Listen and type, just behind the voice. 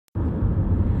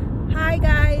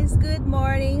guys, good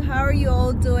morning. How are you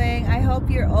all doing? I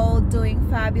hope you're all doing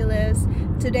fabulous.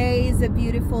 Today is a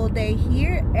beautiful day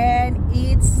here and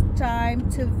it's time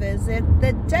to visit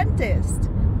the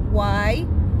dentist. Why?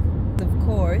 Of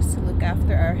course, to look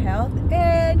after our health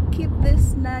and keep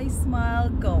this nice smile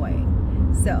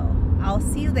going. So I'll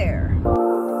see you there.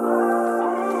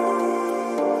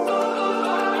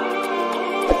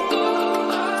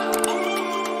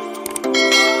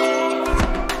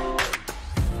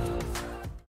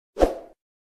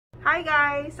 Hi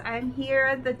guys, I'm here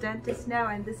at the dentist now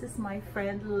and this is my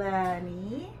friend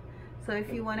Lani. So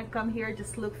if you want to come here,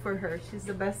 just look for her. She's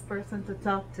the best person to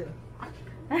talk to.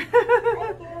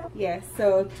 Yes,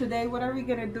 so today what are we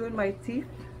gonna do in my teeth?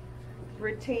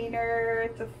 Retainer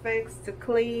to fix, to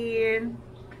clean.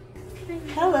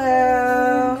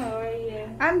 Hello. How are you?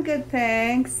 I'm good,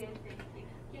 thanks. You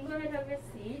can go ahead, have a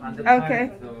seat.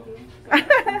 Okay.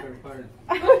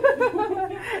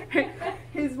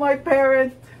 He's my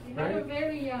parent. You guys are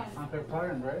very young. I'm her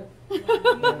parent, right? You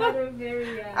guys are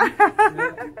very young.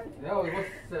 Yeah, I was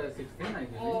 16, I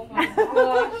guess. Oh my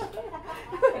gosh.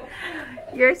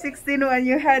 You're 16 when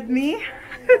you had me.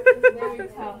 Very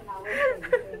tough.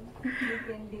 You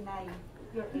can deny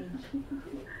your age.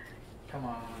 Come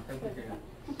on, take it.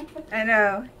 I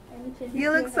know.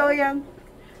 You look so young.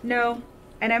 No,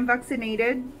 and I'm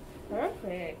vaccinated.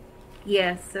 Perfect.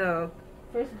 Yes, so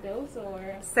First dose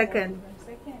or? Second.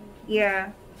 Second.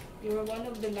 yeah. You were one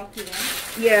of the lucky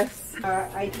ones. Yes.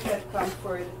 I did come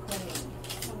for the cleaning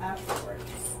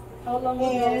afterwards. How long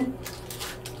ago?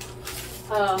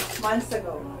 And months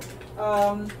ago,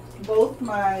 both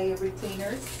my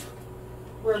retainers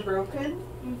were broken,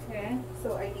 Okay.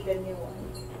 so I need a new one.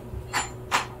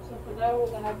 So for that we're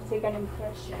gonna have to take an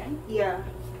impression. Yeah.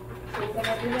 So we're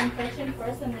gonna do the impression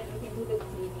first and then we can do the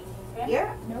cleaning. Okay?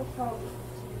 Yeah, no problem.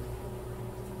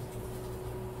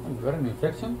 You got an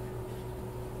infection?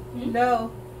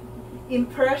 No,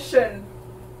 impression.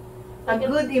 A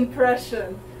good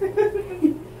impression.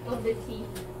 Of the teeth.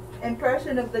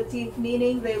 Impression of the teeth,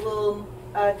 meaning they will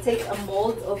take a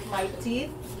mold of my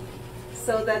teeth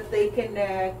so that they can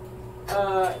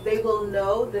they will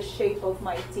know the shape of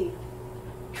my teeth.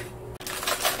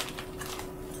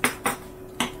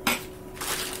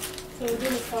 So we're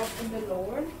doing the top and the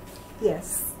lower.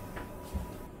 Yes.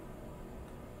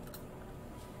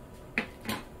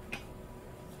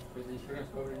 Is the insurance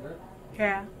covering that?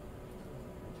 Yeah.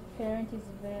 Parent is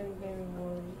very, very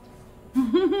worried.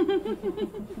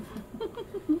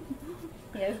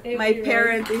 Yes, My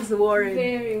parent is worried.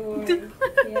 Very worried.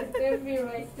 Yes, every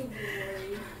right to be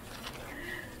worried.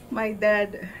 My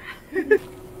dad.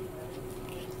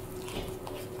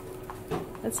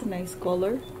 That's a nice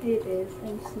color. It is,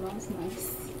 and it smells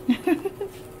nice.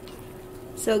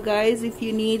 So guys, if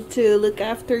you need to look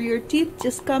after your teeth,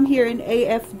 just come here in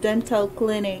AF Dental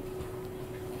Clinic.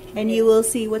 And you will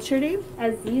see, what's your name?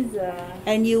 Aziza.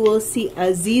 And you will see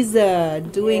Aziza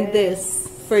doing this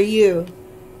for you.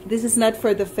 This is not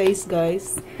for the face,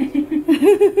 guys. I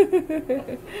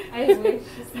wish.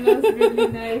 It smells really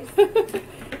nice.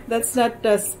 That's not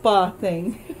the spa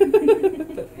thing.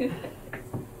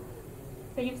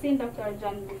 So you've seen Dr.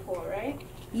 Arjan before, right?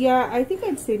 Yeah, I think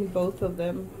I've seen both of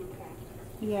them.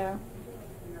 Okay. Yeah.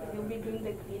 So you'll be doing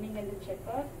the cleaning and the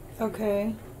checkup.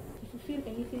 Okay. If you feel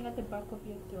anything at the back of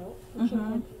your throat, push your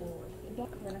head forward. You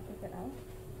don't want to take it out.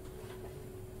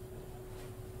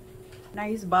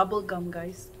 Nice bubble gum,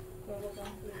 guys.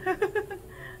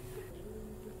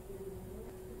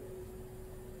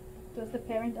 Does the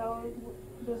parent out?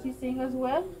 Does he sing as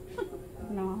well?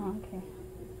 No, okay.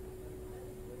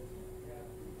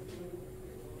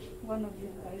 One of you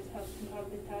guys have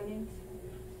the talent.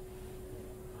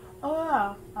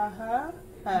 Oh,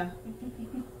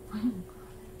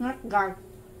 not dark.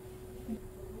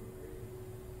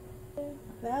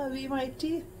 That will be my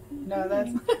teeth. No,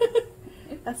 that's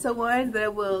that's the one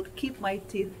that will keep my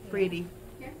teeth pretty.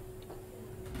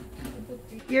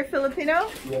 You're Filipino?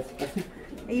 Yes.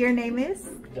 Your name is?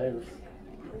 Jairus.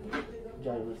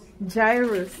 Jairus.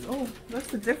 Jairus. Oh,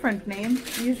 that's a different name.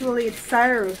 Usually it's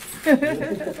Cyrus.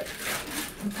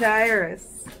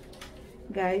 Jairus.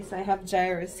 Guys, I have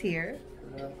Jairus here.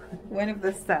 One of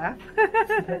the staff.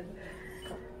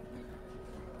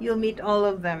 You'll meet all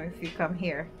of them if you come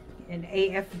here in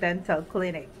AF Dental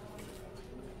Clinic.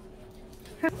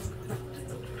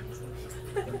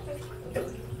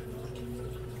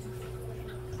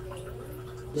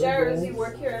 Jairus, you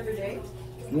work here every day?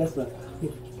 Yes, sir.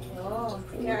 Oh,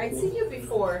 yeah, I've seen you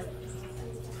before.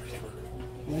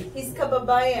 He's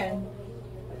kababayan.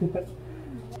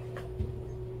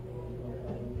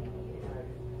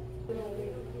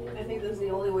 I think that's the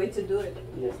only way way to do it.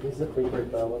 Yes, this is a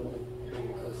favorite one.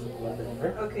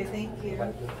 Okay, thank you.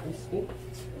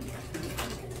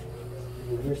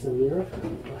 Here's the mirror.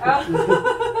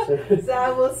 So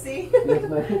I will see. Yes,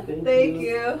 ma'am. Thank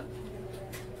you.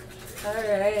 All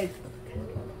right.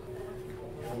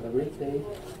 Have a great day.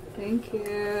 Thank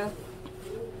you.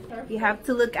 You have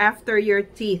to look after your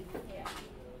teeth.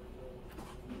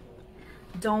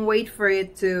 Don't wait for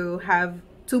it to have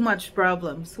too much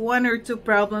problems. 1 or 2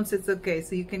 problems, it's okay.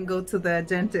 So you can go to the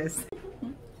dentist.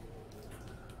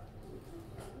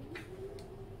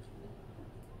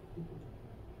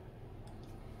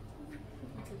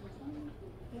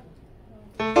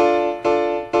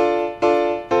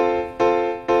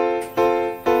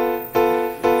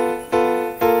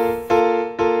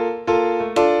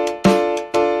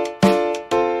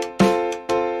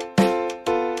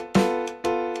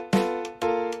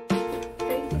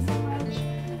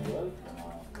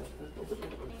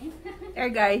 There,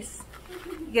 guys,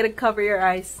 you gotta cover your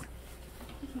eyes.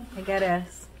 I got a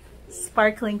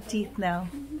sparkling teeth now,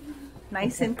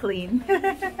 nice and clean.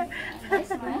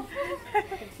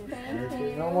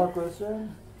 No more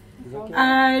question?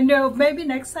 No, maybe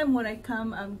next time when I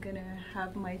come, I'm gonna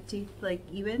have my teeth like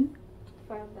even.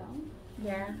 File down.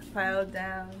 Yeah, filed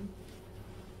down.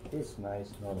 It's nice.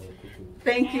 No,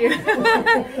 Thank you.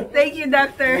 Thank you,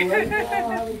 doctor.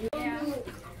 Yeah.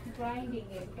 Grinding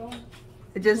it. Don't.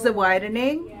 Just the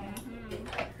widening.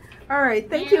 All right,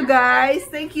 thank you guys.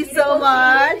 Thank you so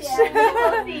much.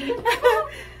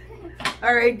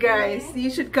 All right, guys, you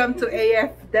should come to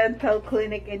AF Dental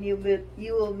Clinic and you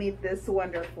will meet this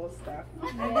wonderful stuff.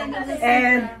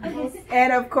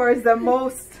 And of course the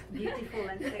most Beautiful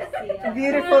and sexy.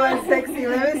 beautiful and sexy.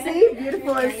 Let me see,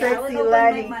 beautiful and sexy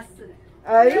Lani.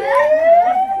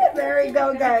 There we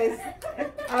go, guys.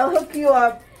 I'll hook you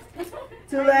up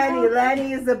to Lani.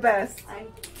 Lani is the best.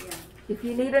 If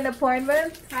you need an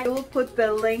appointment, I will put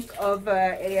the link of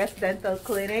AF Dental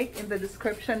Clinic in the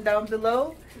description down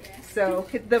below. So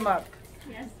hit them up.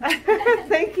 Yes.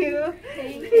 Thank you.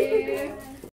 Thank you.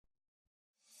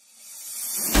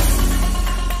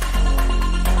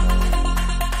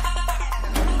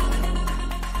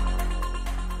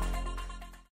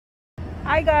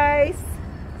 Hi guys.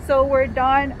 So we're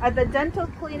done at the dental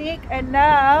clinic and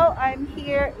now I'm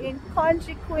here in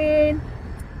Congee Queen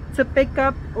to pick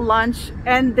up lunch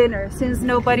and dinner since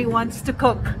nobody wants to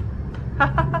cook.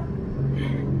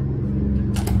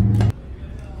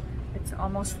 It's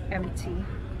almost empty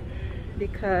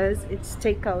because it's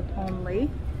takeout only.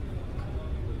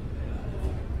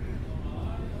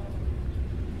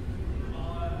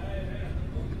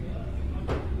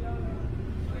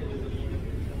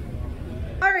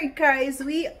 Alright guys,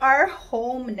 we are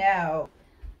home now.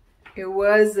 It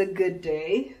was a good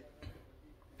day.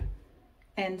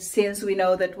 And since we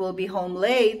know that we'll be home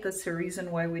late, that's the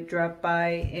reason why we dropped by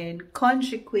in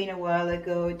Congee Queen a while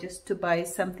ago just to buy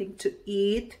something to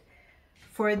eat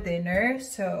for dinner.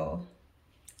 So,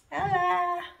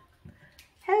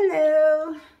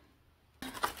 hello.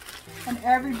 And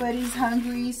everybody's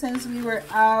hungry since we were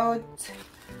out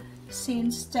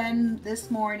since 10 this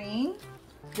morning.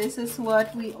 This is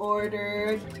what we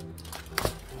ordered.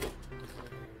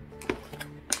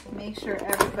 Make sure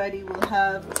everybody will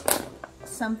have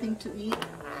something to eat.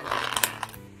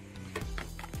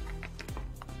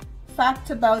 Fact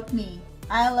about me,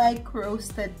 I like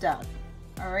roasted duck.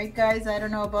 Alright guys, I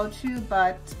don't know about you,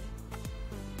 but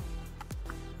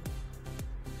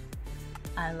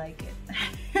I like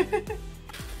it.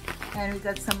 And we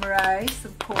got some rice,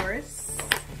 of course.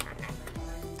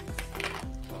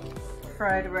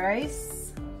 Fried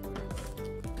rice.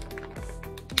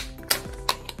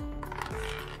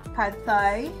 Pad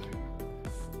Thai.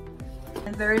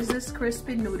 And there is this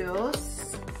crispy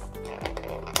noodles,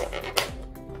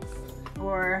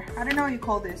 or I don't know what you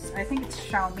call this. I think it's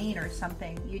chow mein or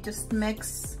something. You just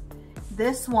mix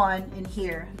this one in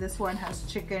here. This one has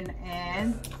chicken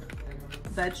and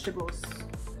vegetables.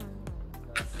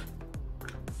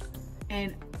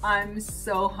 And I'm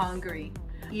so hungry,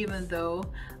 even though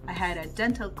I had a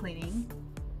dental cleaning,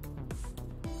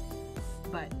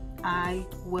 but I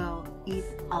will eat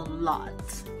a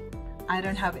lot. I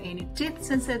don't have any teeth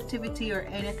sensitivity or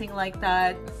anything like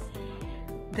that.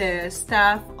 The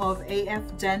staff of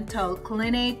AF Dental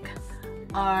Clinic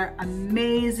are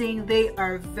amazing. They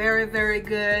are very, very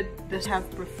good. They have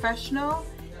professional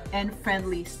and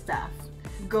friendly staff.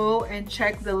 Go and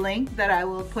check the link that I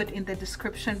will put in the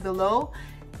description below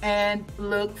and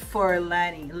look for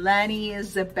Lani. Lani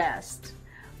is the best,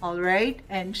 all right?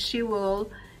 And she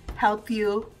will help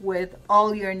you with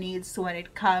all your needs when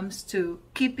it comes to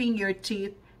keeping your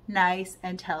teeth nice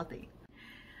and healthy.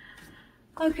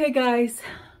 Okay guys,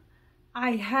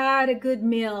 I had a good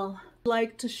meal. I'd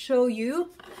like to show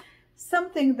you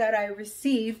something that I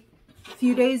received a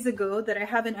few days ago that I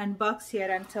haven't unboxed yet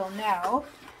until now.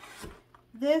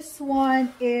 This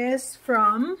one is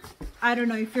from, I don't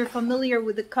know if you're familiar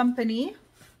with the company,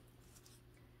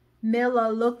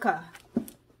 Melaleuca.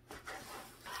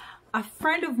 A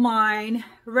friend of mine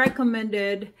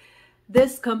recommended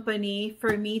this company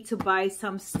for me to buy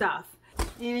some stuff.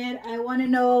 And I want to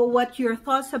know what your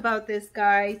thoughts about this,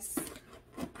 guys.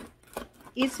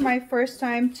 It's my first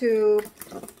time to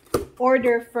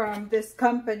order from this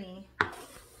company.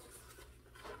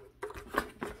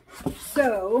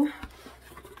 So,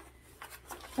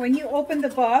 when you open the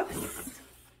box,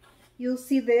 you'll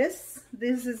see this.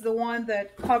 This is the one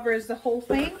that covers the whole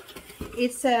thing.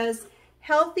 It says,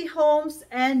 "Healthy Homes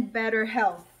and Better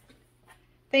Health.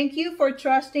 Thank you for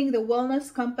trusting the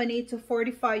wellness company to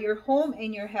fortify your home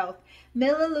and your health.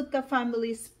 Melaleuca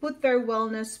families put their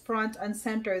wellness front and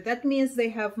center. That means they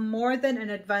have more than an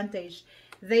advantage.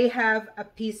 They have a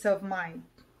peace of mind."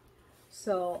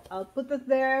 So I'll put it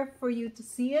there for you to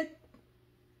see it.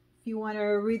 If you want to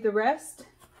read the rest.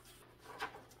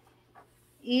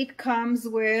 It comes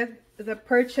with the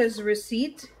purchase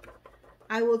receipt.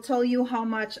 I will tell you how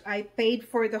much I paid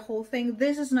for the whole thing.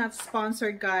 This is not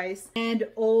sponsored, guys. And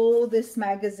all these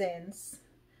magazines.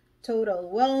 Total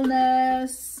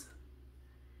Wellness,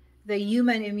 The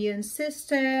Human Immune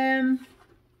System,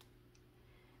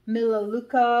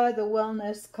 Melaleuca, the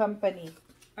Wellness Company.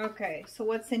 Okay, so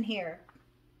what's in here?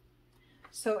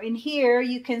 So in here,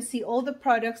 you can see all the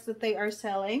products that they are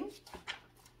selling,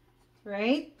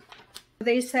 right?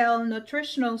 They sell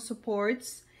nutritional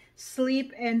supports,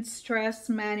 sleep and stress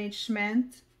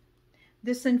management,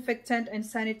 disinfectant and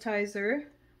sanitizer,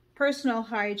 personal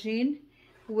hygiene,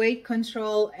 weight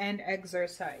control, and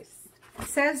exercise. It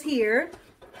says here,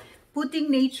 putting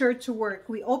nature to work.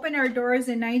 We opened our doors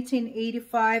in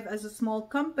 1985 as a small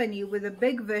company with a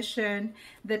big vision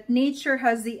that nature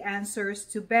has the answers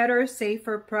to better,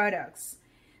 safer products.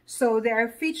 So they are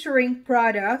featuring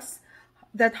products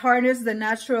that harness the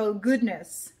natural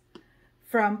goodness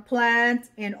from plant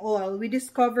and oil. We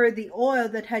discovered the oil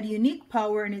that had unique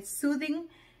power in its soothing,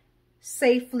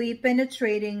 safely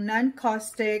penetrating,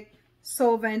 non-caustic,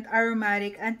 solvent,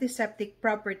 aromatic, antiseptic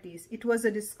properties. It was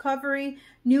a discovery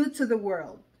new to the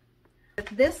world.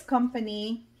 This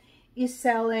company is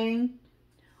selling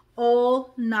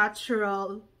all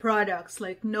natural products,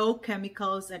 like no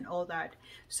chemicals and all that.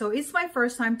 So it's my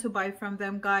first time to buy from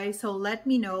them, guys. So let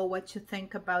me know what you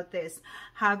think about this.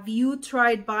 Have you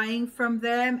tried buying from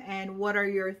them, and what are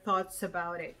your thoughts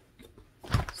about it?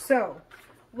 So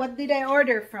what did I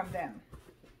order from them?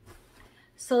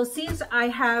 So since I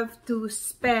have to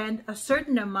spend a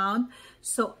certain amount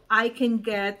so I can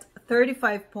get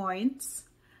 35 points,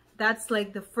 that's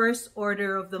like the first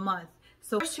order of the month.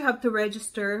 So first you have to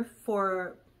register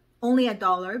for only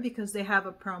 $1 because they have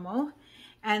a promo.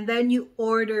 And then you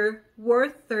order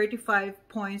worth 35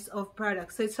 points of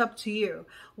products. So it's up to you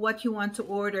what you want to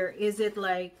order. Is it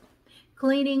like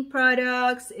cleaning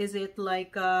products? Is it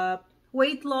like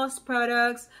weight loss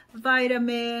products,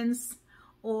 vitamins,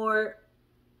 or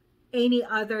any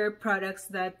other products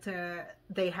that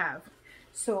they have?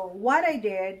 So what I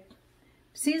did,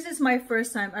 since it's my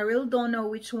first time, I really don't know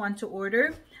which one to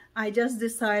order. I just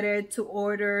decided to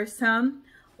order some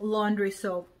laundry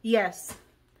soap. Yes,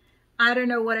 I don't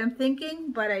know what I'm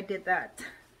thinking, but I did that.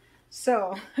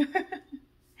 So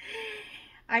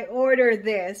I ordered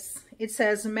this. It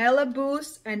says Mela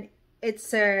Boost and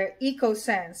it's Eco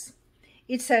Sense.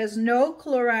 It says no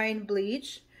chlorine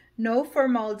bleach, no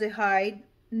formaldehyde,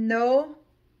 no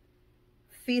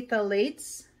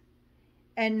phthalates,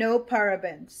 and no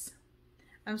parabens.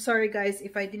 I'm sorry guys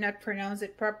if I did not pronounce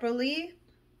it properly.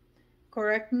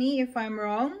 Correct me if I'm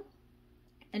wrong.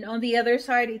 And on the other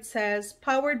side it says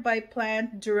powered by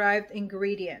plant-derived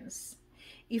ingredients,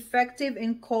 effective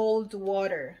in cold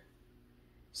water,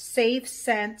 safe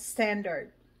scent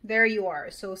standard. There you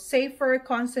are. So safer,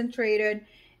 concentrated,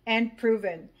 and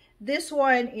proven. This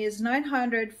one is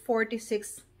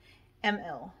 946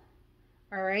 ml.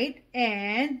 All right,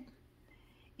 and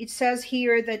it says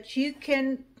here that you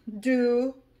can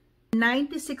do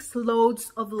 96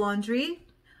 loads of laundry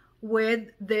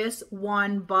with this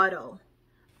one bottle.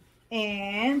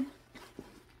 And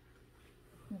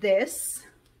this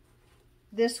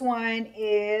one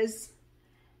is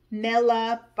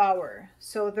Mela Power.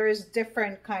 So there's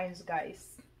different kinds,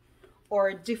 guys,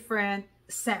 or different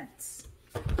scents.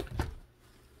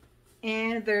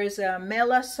 And there's a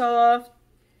Mela Soft.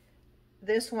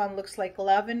 This one looks like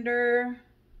lavender.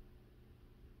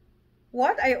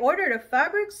 What? I ordered a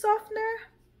fabric softener?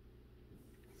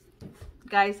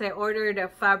 Guys, I ordered a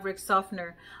fabric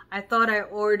softener. I thought I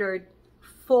ordered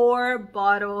 4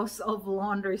 bottles of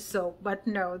laundry soap, but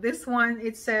no, this one,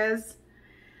 it says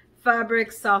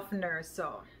fabric softener,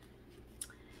 so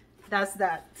that's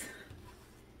that.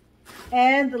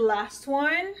 And the last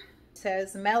one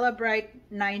says Melaleuca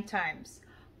 9 times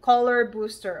color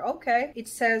booster. Okay, it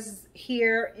says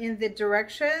here in the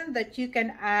direction that you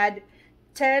can add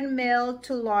 10 ml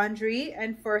to laundry,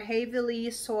 and for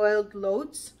heavily soiled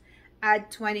loads add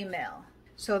 20 ml.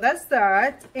 So that's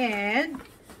that. And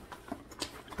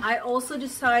I also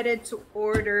decided to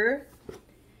order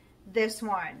this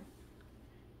one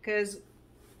because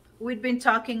we'd been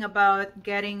talking about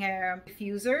getting a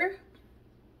diffuser.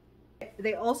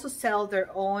 They also sell their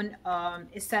own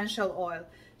essential oil.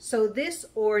 So this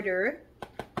order,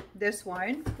 this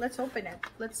one, let's open it.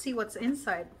 Let's see what's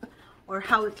inside or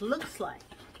how it looks like.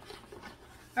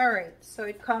 All right, so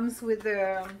it comes with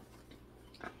the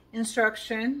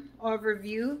instruction,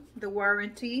 overview, the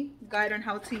warranty, guide on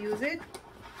how to use it,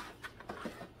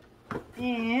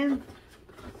 and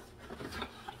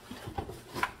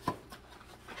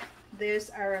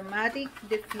this aromatic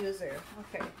diffuser.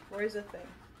 Okay, where's the thing?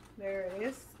 There it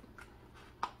is.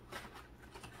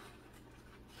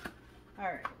 All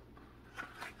right.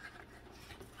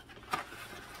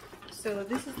 So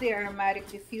this is the aromatic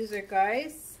diffuser,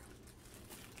 guys.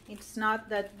 It's not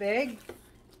that big.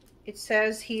 It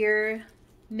says here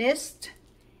mist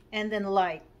and then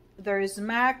light. There's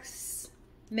max,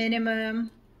 minimum,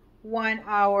 1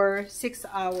 hour, 6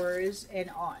 hours,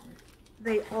 and on.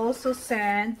 They also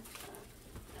sent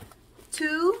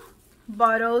 2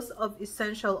 bottles of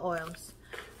essential oils.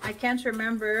 I can't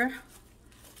remember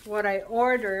what I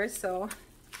ordered, so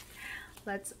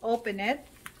let's open it.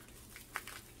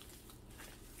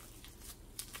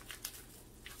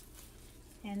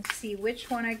 And see which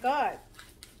one I got.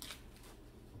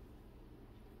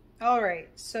 Alright,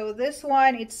 so this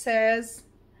one, it says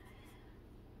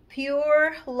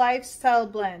Pure Lifestyle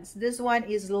Blends. This one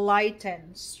is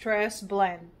Lighten Stress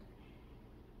Blend.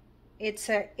 It's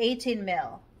a 18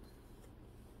 ml.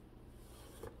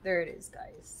 There it is,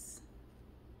 guys.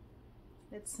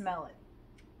 Let's smell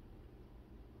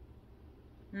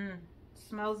it.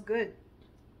 Smells good.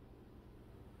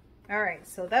 Alright,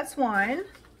 so that's one.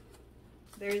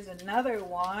 There's another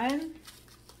one.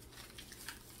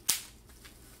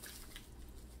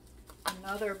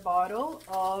 Another bottle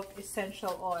of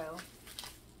essential oil.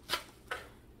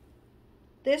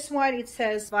 This one, it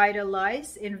says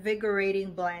Vitalize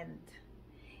Invigorating Blend.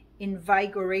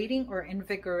 Invigorating or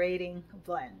invigorating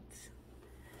blend.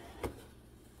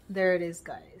 There it is,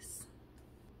 guys.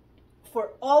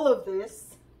 For all of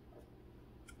this,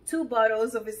 2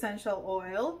 bottles of essential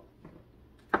oil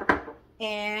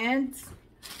and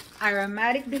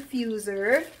aromatic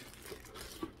diffuser,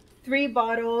 3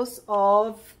 bottles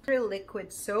of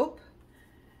liquid soap,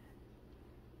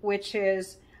 which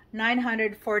is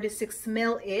 946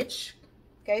 ml each.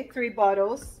 Okay, 3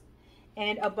 bottles,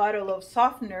 and a bottle of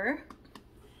softener.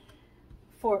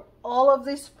 For all of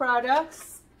these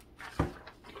products,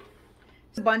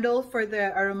 the bundle for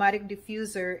the aromatic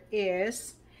diffuser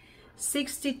is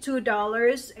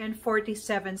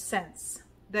 $62.47.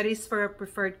 That is for a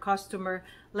preferred customer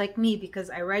like me because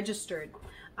I registered.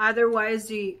 Otherwise,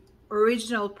 the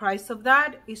original price of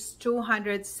that is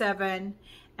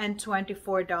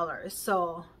 $207.24.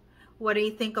 So what do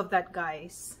you think of that,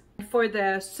 guys? For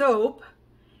the soap,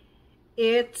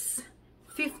 it's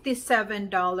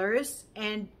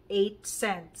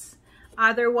 $57.08.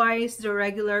 Otherwise, the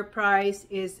regular price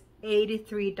is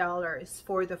 $83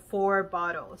 for the 4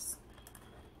 bottles.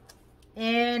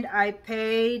 And I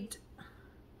paid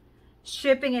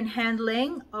shipping and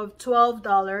handling of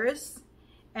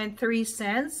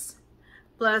 $12.03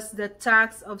 plus the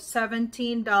tax of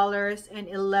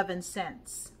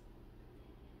 $17.11.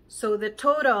 So the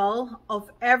total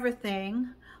of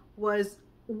everything was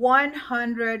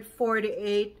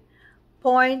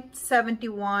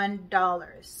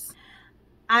 $148.71.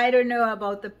 I don't know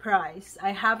about the price.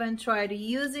 I haven't tried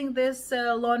using this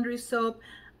laundry soap.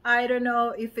 I don't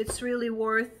know if it's really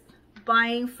worth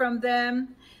buying from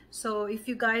them. So if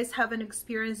you guys have an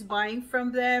experience buying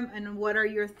from them and what are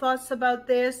your thoughts about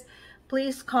this,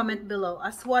 please comment below.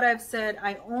 As what I've said,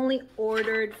 I only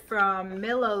ordered from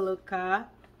Melaleuca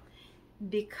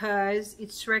because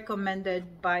it's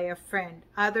recommended by a friend.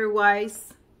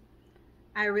 Otherwise,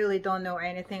 I really don't know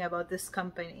anything about this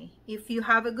company. If you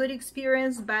have a good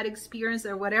experience, bad experience,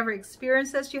 or whatever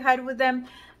experiences you had with them,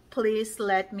 please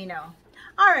let me know.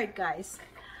 All right, guys.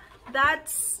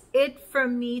 that's it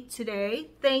from me today.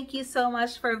 Thank you so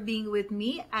much for being with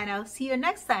me, and I'll see you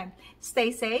next time.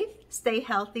 Stay safe, stay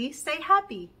healthy, stay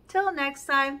happy. Till next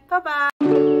time,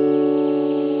 bye-bye.